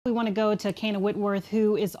We want to go to Kana Whitworth,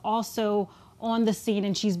 who is also on the scene,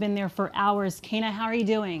 and she's been there for hours. Kana, how are you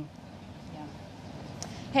doing?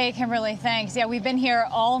 Hey, Kimberly, thanks. Yeah, we've been here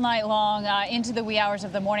all night long, into the wee hours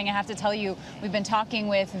of the morning. I have to tell you, we've been talking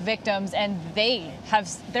with victims, and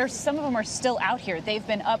some of them are still out here. They've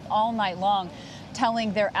been up all night long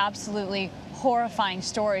telling their absolutely horrifying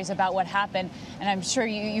stories about what happened. And I'm sure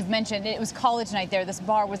you've mentioned it was college night there. This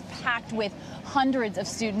bar was packed with hundreds of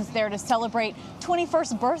students there to celebrate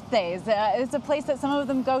 21st birthdays. It's a place that some of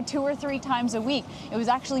them go 2 or 3 times a week. It was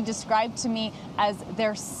actually described to me as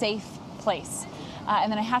their safe place.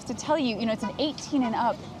 And then I have to tell you, it's an 18 and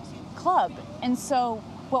up club. And so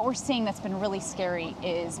what we're seeing that's been really scary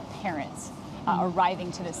is parents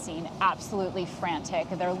arriving to the scene, absolutely frantic.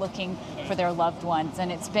 They're looking for their loved ones,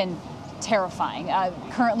 and it's been terrifying.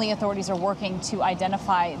 Currently, authorities are working to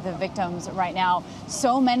identify the victims right now.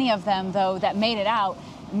 So many of them, though, that made it out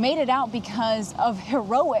because of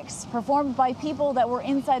heroics performed by people that were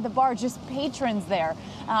inside the bar, just patrons there.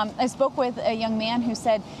 I spoke with a young man who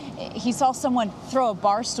said he saw someone throw a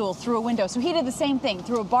bar stool through a window. So he did the same thing,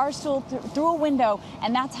 threw a bar stool through a window,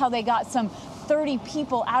 and that's how they got some 30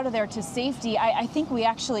 people out of there to safety. I think we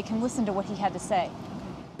actually can listen to what he had to say.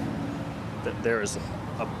 There is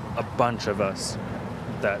a bunch of us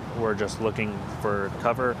that were just looking for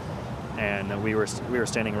cover, and we were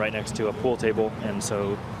standing right next to a pool table, and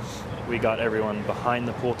so we got everyone behind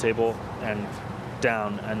the pool table and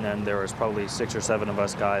down, and then there was probably 6 or 7 of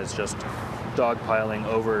us guys just dogpiling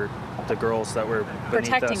over the girls that were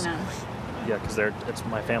beneath protecting us. them. Yeah, because it's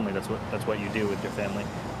my family. That's what you do with your family.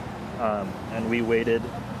 And we waited,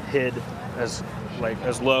 hid as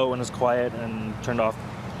low and as quiet, and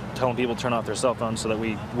telling people to turn off their cell phones so that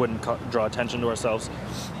we wouldn't draw attention to ourselves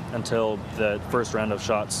until the first round of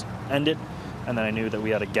shots ended. And then I knew that we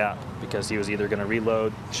had a gap because he was either going to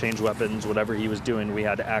reload, change weapons, whatever he was doing. We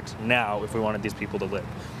had to act now if we wanted these people to live.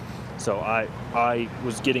 So I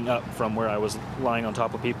was getting up from where I was lying on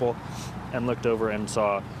top of people and looked over and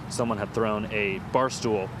saw someone had thrown a bar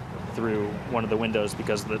stool through one of the windows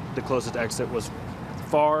because the closest exit was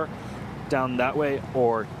far down that way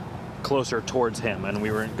or closer towards him, and we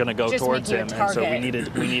were going to go just towards him, and so we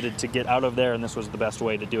needed to get out of there, and this was the best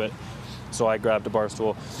way to do it. So I grabbed a bar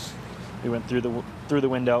stool. We went through the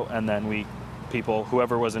window, and then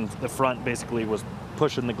whoever was in the front basically was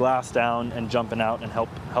pushing the glass down and jumping out and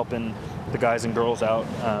helping the guys and girls out,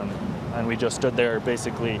 and we just stood there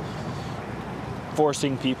basically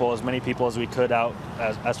forcing as many people as we could out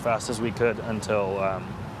as fast as we could until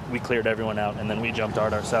we cleared everyone out, and then we jumped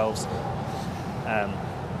out ourselves.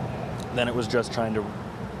 Then it was just trying to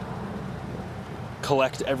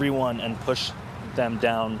collect everyone and push them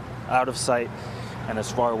down out of sight and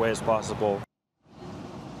as far away as possible.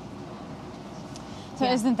 So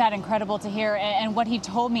isn't that incredible to hear? And what he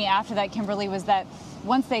told me after that, Kimberly, was that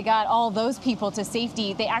once they got all those people to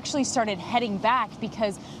safety, they actually started heading back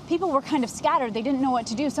because people were kind of scattered. They didn't know what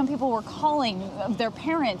to do. Some people were calling their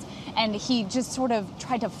parents, and he just sort of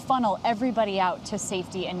tried to funnel everybody out to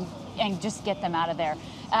safety and just get them out of there.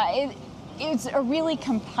 It's a really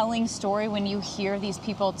compelling story when you hear these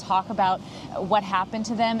people talk about what happened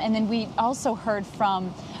to them. And then we also heard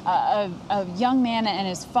from a young man and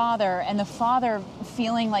his father, and the father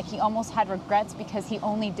feeling like he almost had regrets because he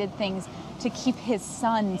only did things to keep his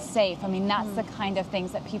son safe. I mean, that's the kind of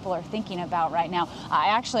things that people are thinking about right now.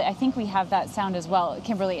 I think we have that sound as well.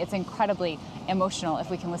 Kimberly, it's incredibly emotional if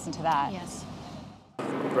we can listen to that. Yes.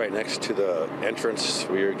 Right next to the entrance,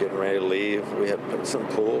 we were getting ready to leave. We had some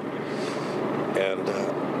pool, and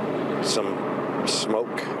some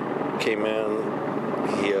smoke came in.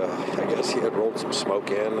 I guess he had rolled some smoke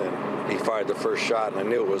in, and he fired the first shot, and I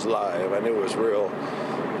knew it was live. I knew it was real.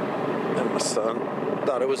 And my son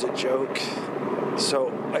thought it was a joke.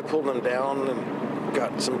 So I pulled him down and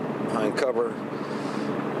got some behind cover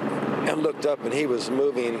and looked up, and he was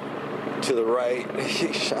moving to the right.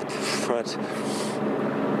 He shot the front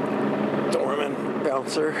doorman,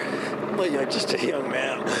 bouncer, just a young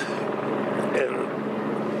man.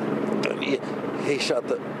 And then he shot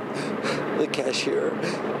the cashier,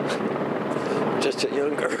 just a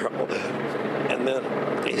young girl. And then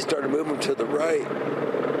he started moving to the right.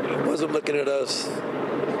 He wasn't looking at us.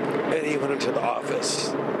 And he went into the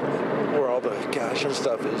office where all the cash and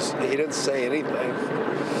stuff is. He didn't say anything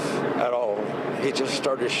at all. He just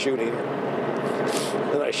started shooting.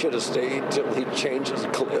 And I should have stayed till he changed his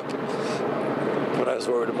clip. But I was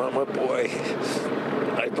worried about my boy.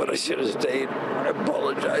 But I should have stayed. I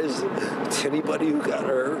apologize to anybody who got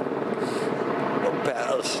hurt or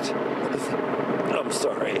passed. I'm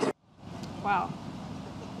sorry. Wow.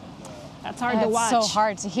 That's hard to watch. It's so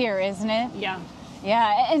hard to hear, isn't it? Yeah.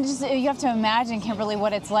 Yeah, and just you have to imagine, Kimberly,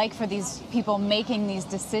 what it's like for these people making these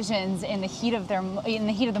decisions in the heat of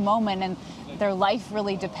the moment, and their life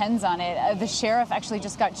really depends on it. The sheriff actually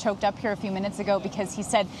just got choked up here a few minutes ago because he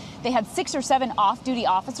said they had 6 or 7 off-duty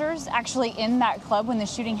officers actually in that club when the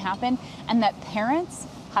shooting happened, and that parents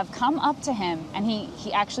have come up to him, and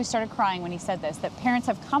he actually started crying when he said this, that parents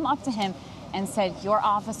have come up to him and said, "Your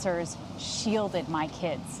officers shielded my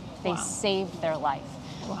kids. They saved their life."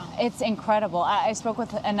 Wow. It's incredible. I spoke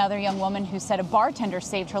with another young woman who said a bartender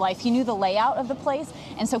saved her life. He knew the layout of the place,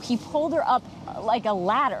 and so he pulled her up like a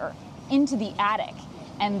ladder into the attic,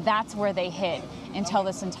 and that's where they hid until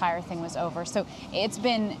this entire thing was over. So it's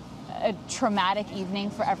been a traumatic evening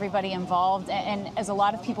for everybody involved, and as a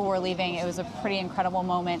lot of people were leaving, it was a pretty incredible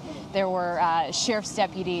moment. There were sheriff's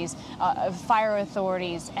deputies, fire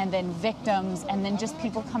authorities, and then victims, and then just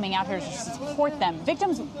people coming out here to support them.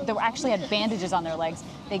 Victims that actually had bandages on their legs,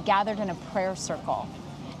 they gathered in a prayer circle.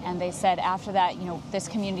 And they said after that, you know, this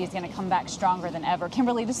community is going to come back stronger than ever.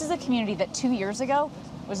 Kimberly, this is a community that 2 years ago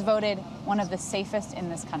was voted one of the safest in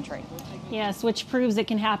this country. Yes, which proves it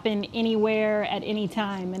can happen anywhere at any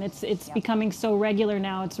time, and it's becoming so regular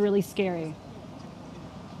now. It's really scary.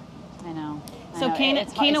 I know. So, Kana,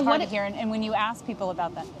 it's hard to hear, and when you ask people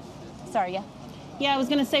about that, sorry, yeah. Yeah, I was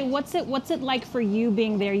going to say, what's it like for you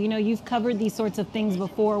being there? You know, you've covered these sorts of things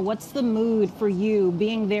before. What's the mood for you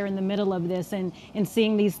being there in the middle of this and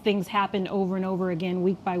seeing these things happen over and over again,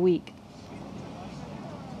 week by week?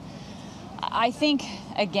 I think,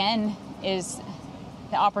 again, is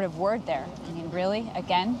the operative word there. I mean, really,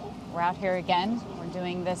 again, we're out here again. We're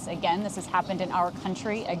doing this again. This has happened in our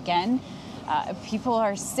country again. People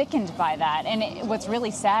are sickened by that. And what's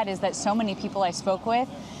really sad is that so many people I spoke with,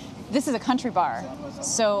 this is a country bar.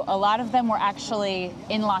 So a lot of them were actually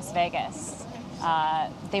in Las Vegas.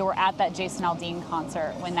 They were at that Jason Aldean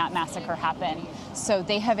concert when that massacre happened. So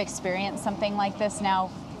they have experienced something like this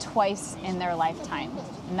now twice in their lifetime.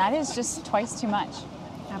 And that is just twice too much.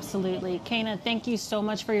 Absolutely. Kana, thank you so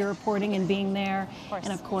much for your reporting and being there.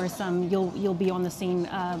 And of course, you'll be on the scene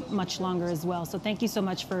much longer as well. So thank you so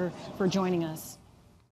much for joining us.